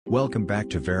Welcome back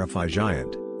to Verify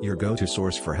Giant, your go-to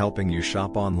source for helping you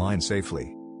shop online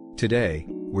safely. Today,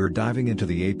 we're diving into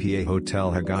the APA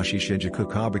Hotel Higashi Shinjuku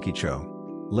Kabukicho.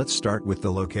 Let's start with the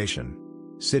location.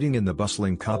 Sitting in the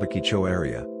bustling Kabukicho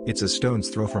area, it's a stone's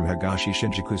throw from Higashi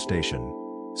Shinjuku Station.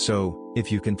 So,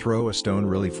 if you can throw a stone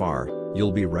really far,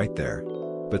 you'll be right there.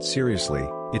 But seriously,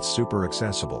 it's super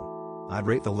accessible. I'd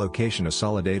rate the location a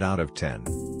solid 8 out of 10.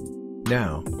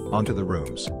 Now, onto the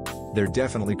rooms. They're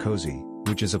definitely cozy,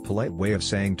 which is a polite way of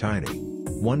saying tiny.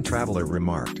 One traveler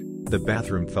remarked, "The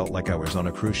bathroom felt like I was on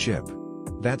a cruise ship."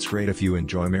 That's great if you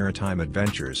enjoy maritime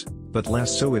adventures, but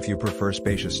less so if you prefer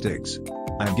spacious digs.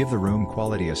 I'd give the room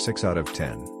quality a 6 out of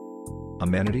 10.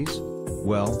 Amenities?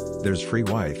 Well, there's free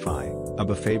Wi-Fi, a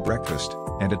buffet breakfast,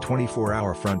 and a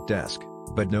 24-hour front desk,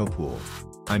 but no pool.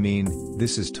 I mean,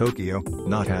 this is Tokyo,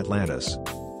 not Atlantis.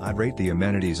 I'd rate the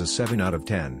amenities a 7 out of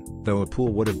 10, though a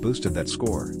pool would have boosted that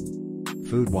score.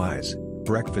 Food-wise,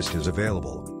 breakfast is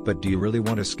available, but do you really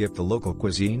want to skip the local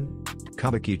cuisine?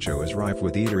 Kabukicho is rife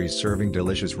with eateries serving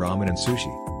delicious ramen and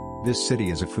sushi. This city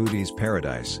is a foodie's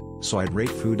paradise, so I'd rate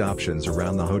food options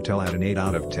around the hotel at an 8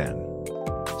 out of 10.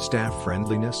 Staff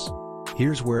friendliness?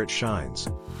 Here's where it shines.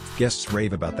 Guests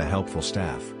rave about the helpful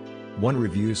staff. One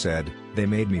review said, "They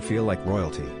made me feel like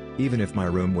royalty, even if my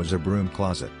room was a broom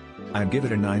closet." I'd give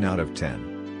it a 9 out of 10.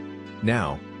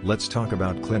 Now, let's talk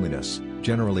about cleanliness,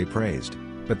 generally praised,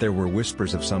 but there were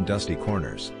whispers of some dusty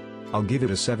corners. I'll give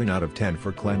it a 7 out of 10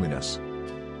 for cleanliness.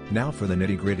 Now for the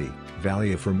nitty-gritty,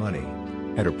 value for money.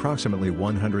 At approximately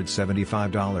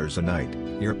 $175 a night,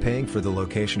 you're paying for the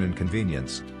location and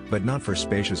convenience, but not for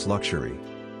spacious luxury.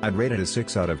 I'd rate it a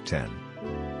 6 out of 10.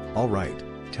 Alright,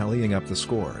 tallying up the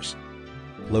scores.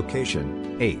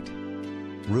 Location, 8.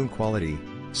 Room quality,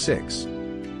 6.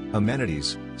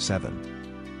 Amenities, 7.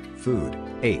 Food,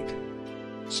 8.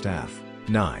 Staff,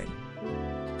 9.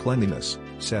 Cleanliness,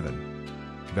 7.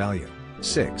 Value,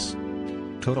 6.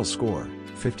 Total score,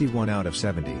 51 out of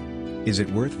 70. Is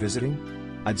it worth visiting?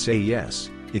 I'd say yes,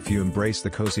 if you embrace the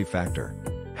cozy factor.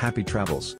 Happy travels!